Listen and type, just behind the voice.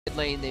Mid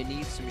lane, they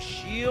need some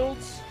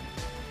shields,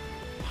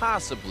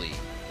 possibly,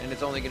 and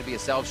it's only going to be a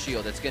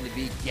self-shield. It's going to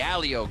be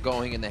Galio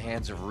going in the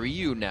hands of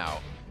Ryu now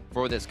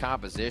for this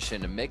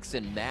composition. A mix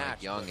and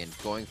match. Young and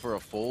going for a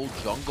full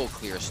jungle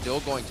clear, still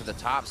going to the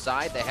top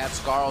side. They have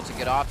Scarl to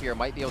get off here,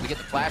 might be able to get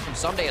the flash from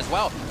Someday as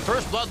well.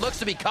 First Blood looks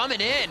to be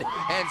coming in,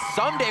 and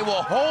Someday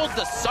will hold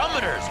the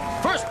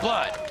Summoners. First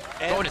Blood.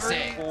 Going to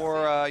say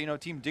for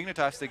Team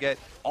Dignitas to get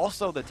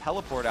also the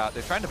teleport out.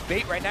 They're trying to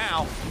bait right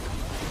now.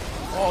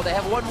 Oh, they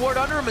have one ward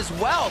under him as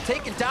well.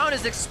 Taken down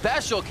is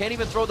Special. Can't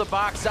even throw the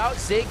box out.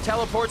 Zig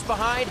teleports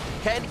behind.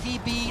 Can he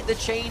be the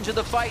change of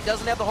the fight?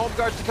 Doesn't have the home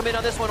guards to come in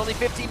on this one. Only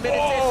 15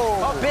 minutes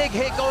in. A big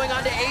hit going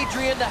on to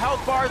Adrian. The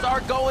health bars are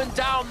going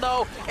down,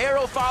 though.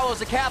 Arrow follows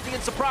a Cathian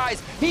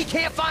surprise. He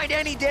can't find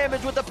any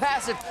damage with the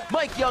passive.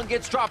 Mike Young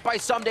gets dropped by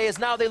Someday as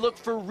now they look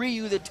for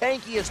Ryu, the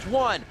tankiest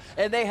one.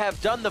 And they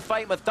have done the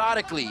fight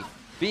methodically,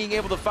 being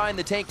able to find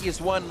the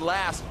tankiest one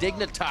last.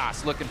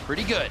 Dignitas looking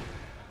pretty good.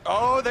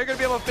 Oh, they're going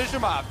to be able to fish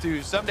him off,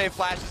 too. Someday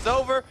flashes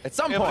over. At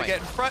some able point. to get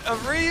in front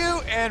of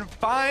Ryu and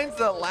finds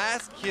the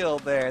last kill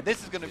there.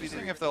 This is going to be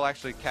seeing if they'll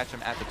actually catch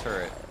him at the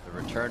turret. The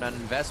return on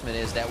investment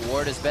is that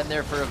ward has been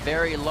there for a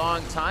very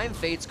long time.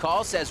 Fate's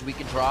Call says we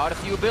can draw out a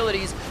few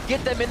abilities,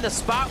 get them in the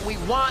spot we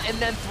want, and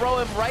then throw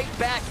him right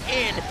back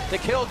in. The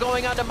kill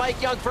going on to Mike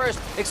Young first.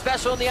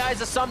 Especially in the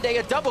eyes of Someday.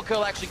 A double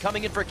kill actually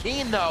coming in for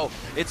Keen, though.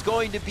 It's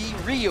going to be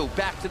Ryu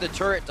back to the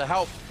turret to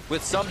help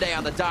with Someday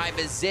on the dive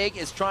as Zig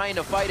is trying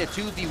to fight a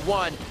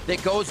 2v1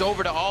 that goes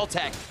over to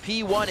Altec.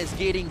 P1 is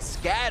getting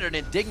scattered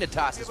and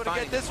Dignitas is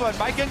finding. Get this one.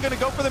 Mike Young going to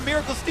go for the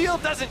Miracle Steal.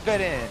 Doesn't get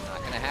in. Not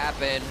going to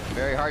happen.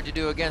 Very hard to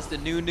do against a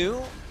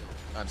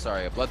I'm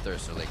sorry, a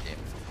Bloodthirster late game.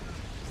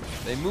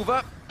 They move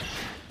up.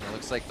 It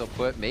looks like they'll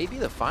put maybe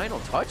the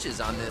final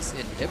touches on this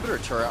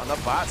inhibitor turret on the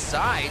bot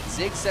side.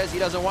 Zig says he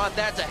doesn't want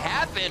that to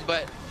happen,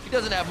 but he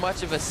doesn't have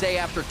much of a say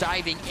after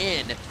diving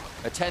in.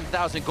 A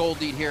 10,000 gold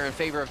lead here in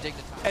favor of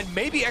Dignitas. And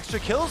maybe extra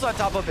kills on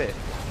top of it.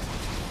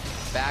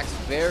 Backs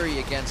very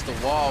against the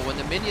wall. When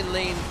the minion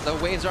lane, the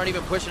waves aren't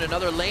even pushing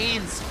another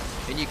lanes,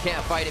 and you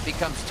can't fight, it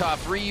becomes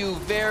tough. Ryu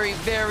very,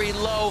 very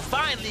low,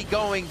 finally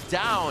going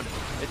down.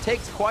 It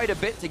takes quite a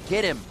bit to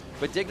get him.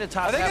 But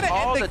Dignitas have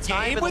all the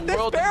time in the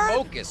world to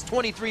focus.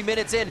 23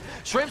 minutes in,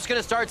 Shrimp's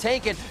gonna start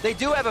tanking. They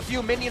do have a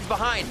few minions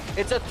behind.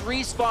 It's a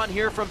 3 spawn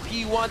here from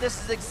P1. This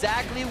is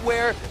exactly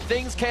where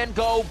things can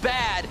go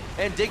bad.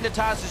 And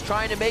Dignitas is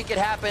trying to make it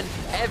happen.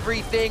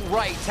 Everything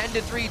right.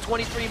 10-3,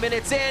 23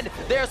 minutes in.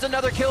 There's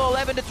another kill,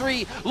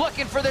 11-3.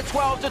 Looking for the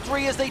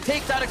 12-3 as they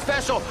take down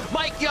Special.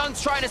 Mike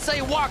Young's trying to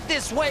say walk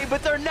this way,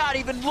 but they're not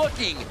even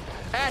looking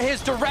at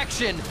his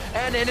direction.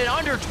 And in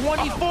under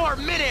 24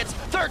 minutes,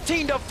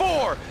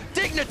 13-4.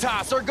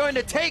 Dignitas are going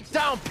to take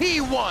down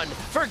P1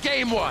 for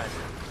game 1.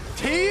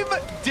 Team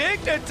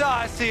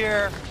Dignitas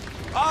here,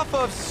 off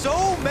of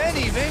so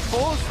many big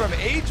pulls from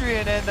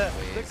Adrian and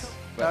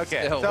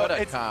okay, still, so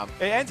it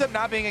ends up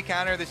not being a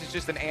counter. This is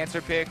just an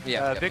answer pick.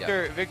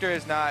 Victor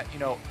is not,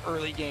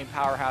 early game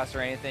powerhouse or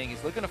anything.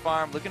 He's looking to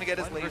farm, looking to get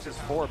his lasers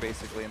 4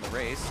 basically in the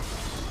race.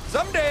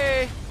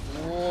 Someday.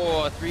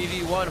 Oh,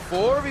 3v1,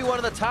 4v1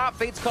 on the top.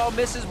 Fate's Call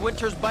misses.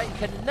 Winter's Bite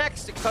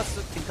connects to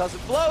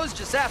concussive blows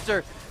just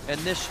after. And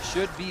this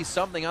should be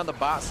something on the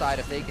bot side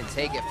if they can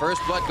take it.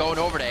 First Blood going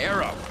over to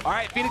Arrow. All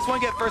right,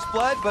 Pheonix1 get first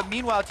blood, but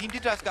meanwhile, Team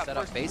Dignitas got set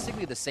up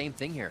basically the same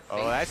thing here.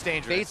 Oh, that's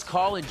dangerous. Fate's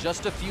Call in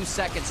just a few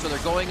seconds, so they're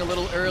going a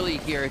little early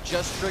here. It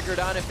just triggered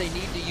on if they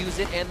need to use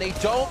it, and they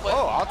don't. But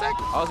Altec?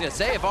 I was going to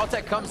say, if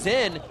Altec comes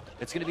in,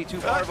 it's going to be too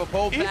far of a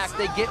pull back.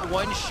 They get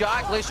one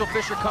shot. Glacial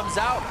Fisher comes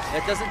out.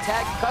 That doesn't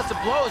tag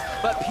concussive blows,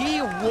 but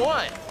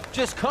P1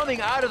 just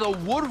coming out of the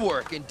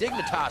woodwork, and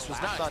Dignitas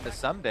was not. On to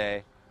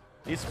Someday.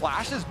 He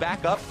splashes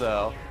back up,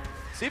 though.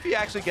 See if he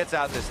actually gets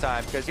out this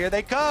time, because here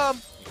they come.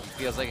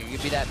 Feels like it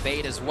could be that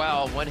bait as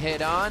well. One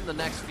hit on, the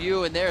next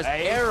few, and there's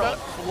Arrow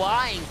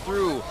flying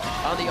through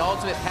on the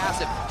ultimate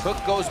passive. Hook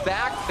goes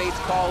back, Fate's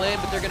Call in,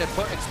 but they're going to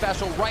put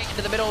Special right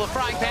into the middle of the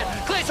frying pan.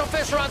 Glacial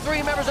Fisher on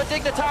 3 members of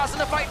Dignitas,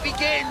 and the fight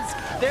begins.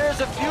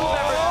 There's a few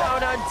members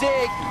down on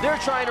Dig. They're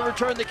trying to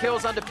return the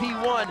kills onto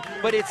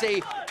P1, but it's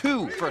a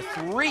 2 for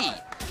 3.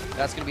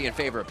 That's going to be in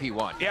favor of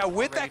P1. Yeah,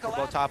 with that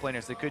couple of top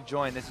laners that could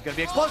join, this is going to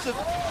be explosive.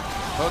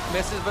 Hook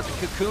misses, but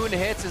the cocoon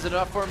hits. Is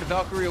enough for him to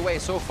Valkyrie away.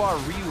 So far,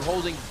 Ryu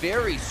holding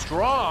very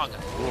strong.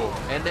 Ooh.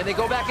 And then they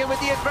go back in with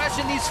the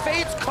aggression. These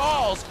Fate's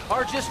Calls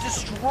are just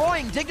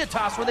destroying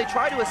Dignitas when they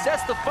try to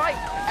assess the fight.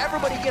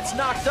 Everybody gets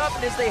knocked up,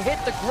 and as they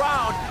hit the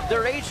ground,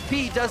 their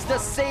HP does the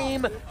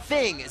same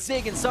thing.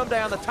 Zig and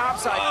Someday on the top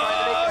side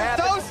trying to make it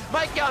happen.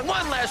 Mike Young,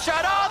 one last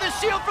shot. Oh, the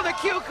shield for the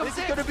Q comes in. This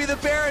is going to be the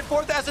Baron,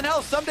 4,000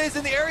 health. Someday's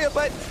in the area,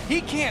 but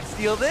he can't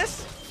steal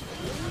this.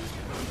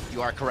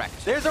 You are correct.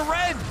 There's a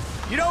red.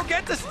 You don't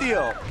get to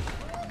steal.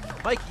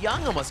 Mike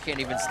Young almost can't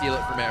even steal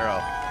it from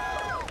Arrow.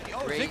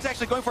 Oh, Zig's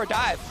actually going for a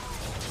dive.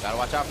 Gotta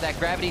watch out for that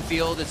gravity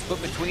field. It's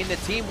put between the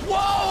team.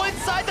 Whoa,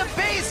 inside the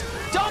base!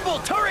 Double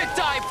turret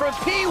dive from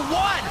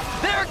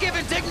P1! They're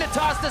giving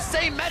Dignitas the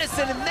same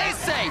medicine, and they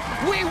say,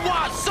 we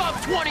want sub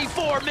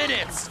 24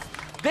 minutes!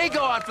 They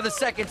go out for the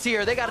second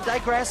tier. They got to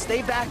digress,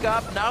 stay back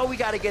up. Now we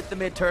got to get the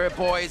mid turret,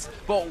 boys.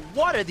 But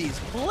what are these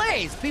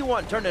plays?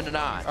 P1 turning it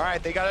on. All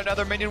right, they got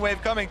another minion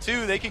wave coming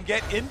too. They can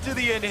get into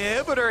the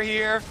inhibitor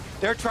here.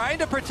 They're trying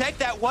to protect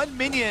that one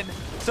minion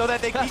so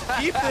that they can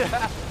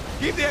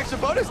keep the extra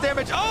bonus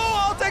damage.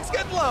 Oh, Altec's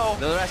getting low.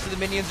 The rest of the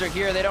minions are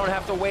here. They don't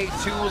have to wait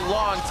too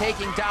long.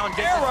 Taking down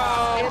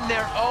Dignitas in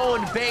their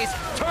own base,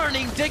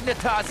 turning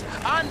Dignitas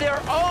on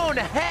their own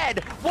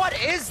head. What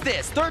is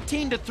this?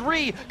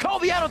 13-3.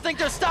 Kobe, I don't think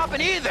they're stopping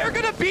either. They're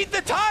gonna beat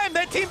the time.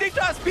 That Team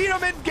Dignitas beat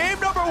them in game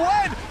number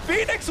 1.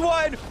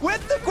 Pheonix1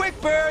 with the quick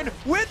burn,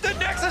 with the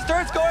Nexus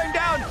turrets going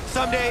down.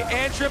 Someday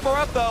and triple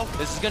up though.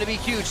 This is gonna be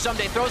huge.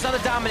 Someday throws on the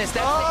Dominus.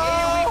 That's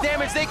the AoE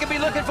damage they could be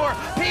looking for.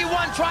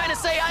 P1 trying to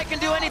say, I can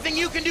do anything,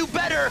 you can do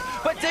better.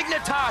 But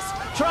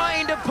Dignitas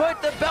trying to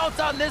put the belt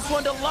on this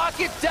one to lock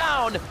it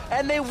down.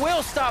 And they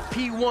will stop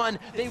P1.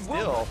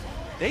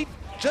 They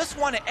just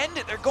want to end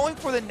it. They're going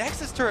for the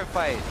Nexus turret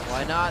fight.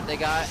 Why not? They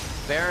got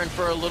Baron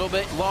for a little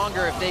bit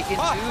longer. If they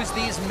can use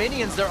these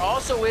minions, there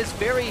also is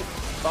very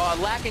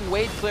lacking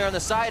wave clear on the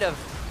side of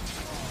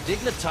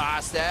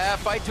Dignitas.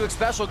 Fight to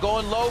special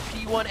going low.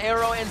 P1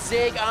 Arrow and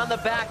Zig on the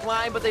back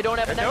line, but they don't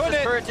have a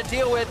Nexus turret to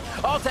deal with.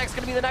 Altec's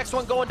going to be the next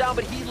one going down,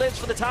 but he lives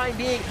for the time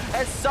being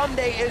as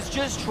Someday is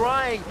just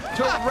trying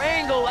to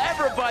wrangle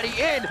everybody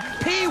in.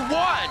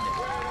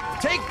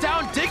 P1 take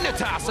down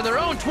Dignitas in their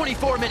own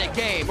 24-minute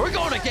game. We're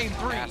going to game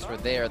 3. We're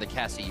there. The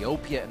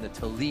Cassiopeia and the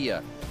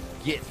Talia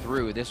get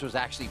through. This was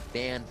actually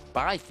banned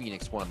by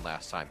Pheonix1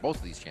 last time, both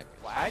of these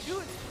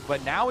champions.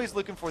 But now he's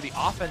looking for the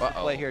offensive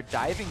play here,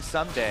 diving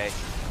Someday.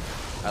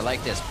 I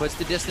like this. Puts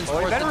the distance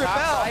towards the top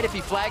side. If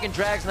he flag and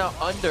drags now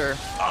under.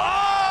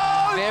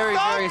 Oh, very,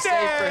 Someday! very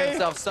safe for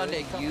himself.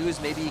 Sunday use.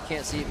 Maybe he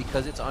can't see it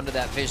because it's under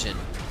that vision.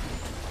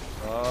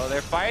 Oh,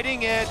 they're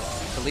fighting it.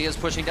 Talia's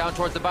pushing down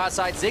towards the bot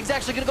side. Zig's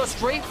actually going to go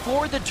straight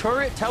for the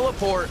turret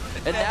teleport,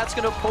 and that's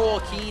going to pull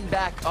Keen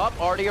back up.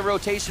 Already a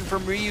rotation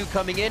from Ryu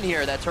coming in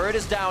here. That turret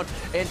is down,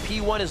 and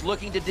P1 is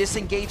looking to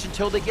disengage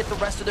until they get the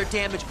rest of their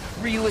damage.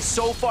 Ryu is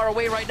so far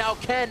away right now.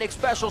 Can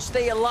Xpecial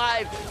stay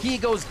alive? He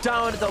goes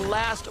down at the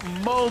last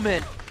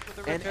moment.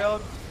 And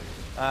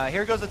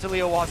here goes the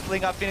Talia wall,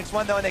 splitting up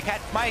Pheonix1 though, and they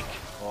catch Mike.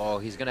 Oh,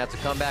 he's going to have to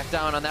come back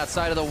down on that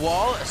side of the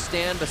wall.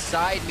 Stand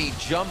beside me,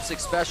 jumps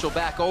Xpecial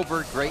back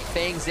over. Great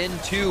Fangs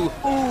into.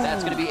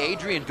 That's going to be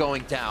Adrian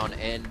going down.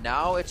 And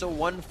now it's a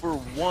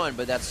 1-for-1,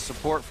 but that's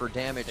support for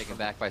damage. Taken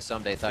back by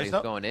Someday. Thought he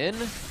was going in.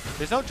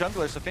 There's no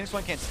jungler, so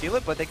Pheonix1 can't steal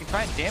it, but they can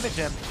try and damage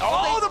him.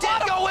 Oh, they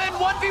did go in.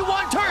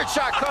 1v1 turret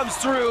shot comes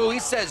through. He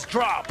says,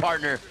 draw,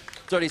 partner.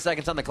 30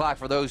 seconds on the clock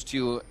for those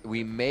two.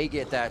 We may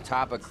get that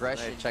top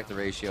aggression. Check the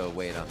ratio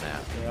weight on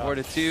that.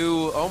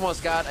 4-2.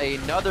 Almost got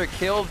another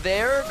kill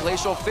there.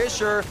 Glacial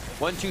Fisher.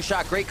 1-2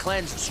 shot. Great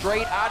cleanse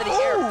straight out of the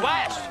air.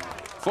 Flash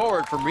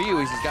forward from Ryu.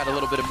 He's got a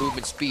little bit of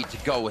movement speed to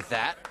go with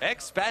that.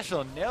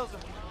 Xpecial nails him.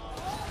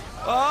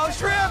 Oh,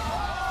 shrimp!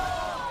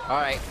 All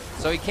right.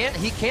 So he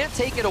can't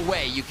take it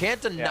away. You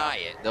can't deny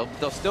it.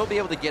 They'll still be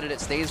able to get it. It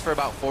stays for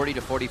about 40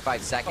 to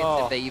 45 seconds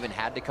if they even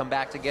had to come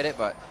back to get it.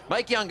 But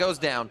Mike Young goes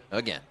down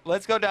again.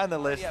 Let's go down the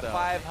list, though.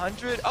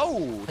 500.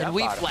 Oh, and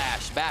we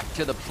flash back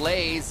to the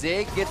play.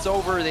 Zig gets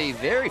over the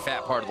very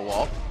fat part of the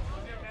wall.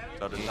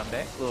 So does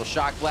Someday. Little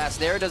shock blast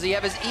there. Does he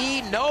have his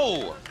E?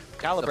 No.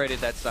 Calibrated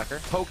that sucker.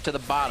 Poke to the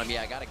bottom.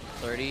 Yeah, I got to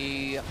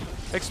 30.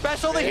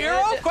 Xpecial the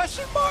hero?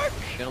 Question mark?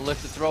 Gonna look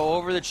to throw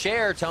over the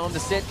chair. Tell him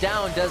to sit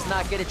down. Does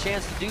not get a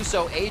chance to do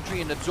so.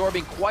 Adrian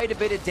absorbing quite a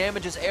bit of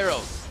damage as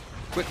arrows.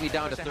 Quickly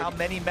down to 30. How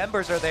many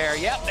members are there?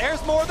 Yep,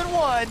 there's more than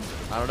one.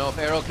 I don't know if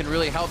Arrow can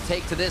really help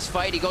take to this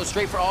fight. He goes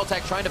straight for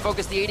Altec, trying to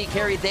focus the AD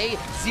carry. They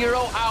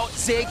zero out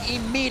Zig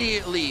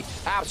immediately.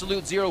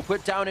 Absolute zero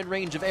put down in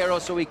range of Arrow,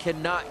 so he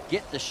cannot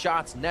get the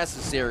shots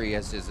necessary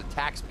as his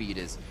attack speed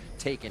is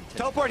taken.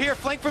 Teleport here,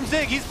 flank from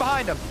Zig. He's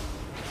behind him.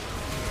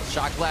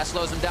 Shock Blast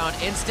slows him down.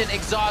 Instant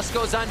exhaust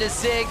goes onto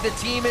Zig. The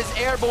team is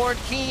airborne.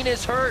 Keen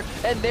is hurt.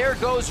 And there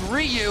goes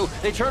Ryu.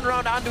 They turn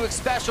around onto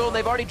Xpecial, and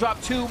they've already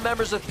dropped 2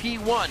 members of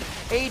P1.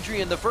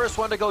 Adrian, the first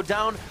one to go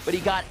down, but he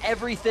got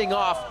everything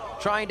off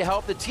trying to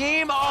help the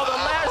team. Oh, the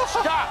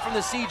last shot from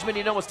the Siege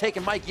Minion almost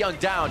taking Mike Young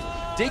down.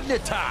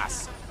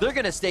 Dignitas. They're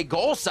going to stay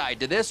goal side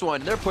to this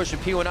one. They're pushing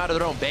P1 out of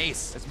their own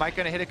base. Is Mike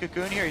going to hit a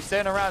cocoon here? He's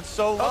standing around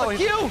so low. Oh, the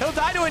Q! He'll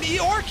die to an E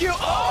or Q.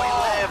 Oh,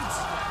 he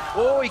lived!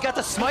 Oh, he got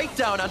the smite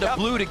down onto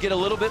Blue to get a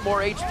little bit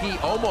more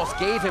HP. Almost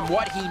gave him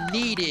what he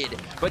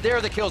needed. But there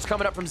are the kills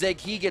coming up from Zig.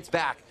 He gets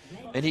back,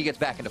 and he gets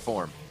back into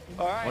form.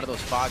 All right. One of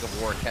those Fog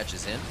of War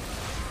catches in.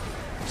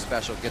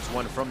 Xpecial gets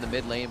one from the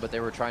mid lane, but they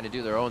were trying to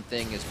do their own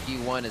thing as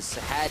P1 has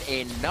had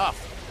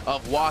enough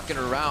of walking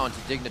around to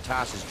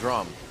Dignitas'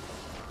 drum.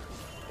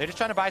 They're just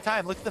trying to buy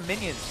time. Look at the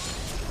minions.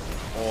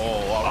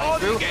 all right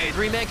through.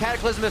 Three-man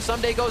Cataclysm. If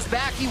Someday goes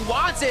back, he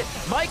wants it.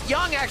 Mike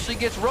Young actually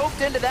gets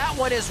roped into that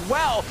one as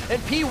well.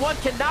 And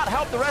P1 cannot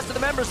help the rest of the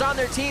members on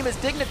their team as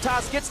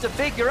Dignitas gets to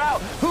figure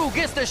out who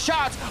gets the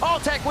shots.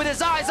 Altec with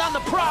his eyes on the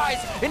prize,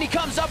 and he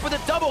comes up with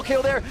a double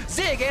kill there.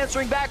 Zig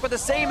answering back with the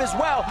same as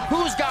well.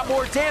 Who's got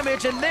more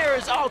damage? And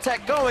there's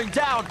Altec going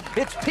down.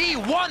 It's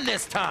P1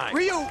 this time.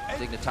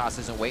 Dignitas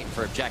isn't waiting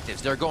for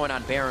objectives. They're going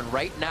on Baron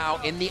right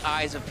now in the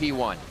eyes of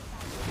P1.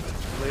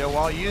 Leo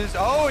wall used.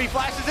 Oh, he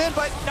flashes in,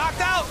 but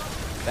knocked out.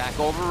 Back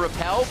over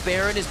Repel.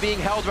 Baron is being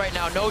held right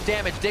now. No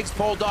damage. Diggs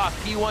pulled off.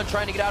 P1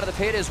 trying to get out of the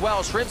pit as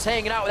well. Shrimp's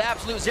hanging out with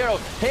absolute zero.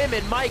 Him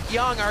and Mike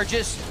Young are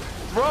just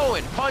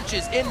throwing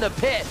punches in the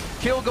pit.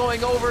 Kill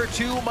going over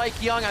to Mike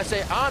Young. I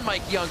say on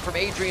Mike Young from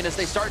Adrian as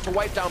they start to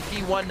wipe down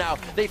P1 now.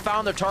 They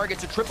found their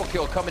targets. A triple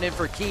kill coming in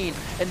for Keen.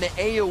 And the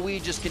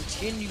AoE just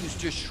continues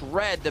to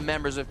shred the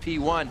members of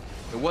P1.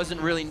 It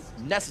wasn't really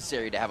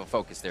necessary to have a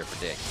focus there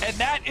for Dig. And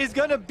that is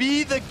going to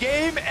be the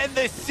game and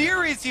the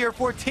series here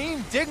for Team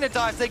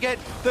Dignitas. They get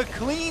the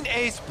clean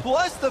ace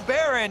plus the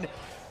Baron.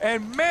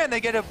 And man, they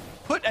get to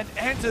put an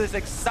end to this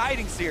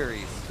exciting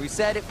series. We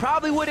said it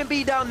probably wouldn't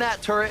be down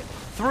that turret.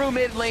 Through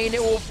mid lane,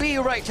 it will be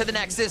right to the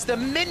Nexus. The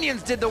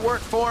minions did the work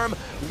for him.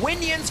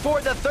 Winions for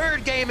the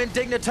third game in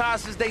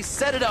Dignitas as they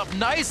set it up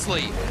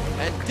nicely.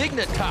 And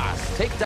Dignitas take down